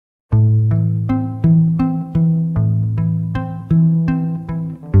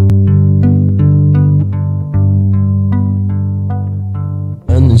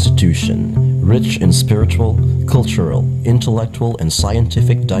institution, rich in spiritual, cultural, intellectual, and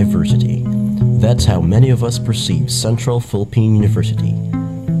scientific diversity. That's how many of us perceive Central Philippine University.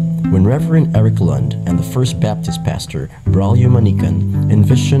 When Reverend Eric Lund and the First Baptist pastor, Braulio Manican,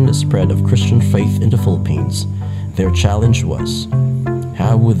 envisioned the spread of Christian faith in the Philippines, their challenge was,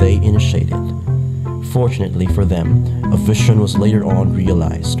 how would they initiate it? Fortunately for them, a vision was later on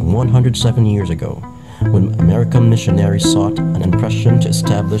realized 107 years ago, when American missionaries sought an impression to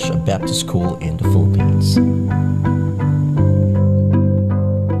establish a Baptist school in the Philippines.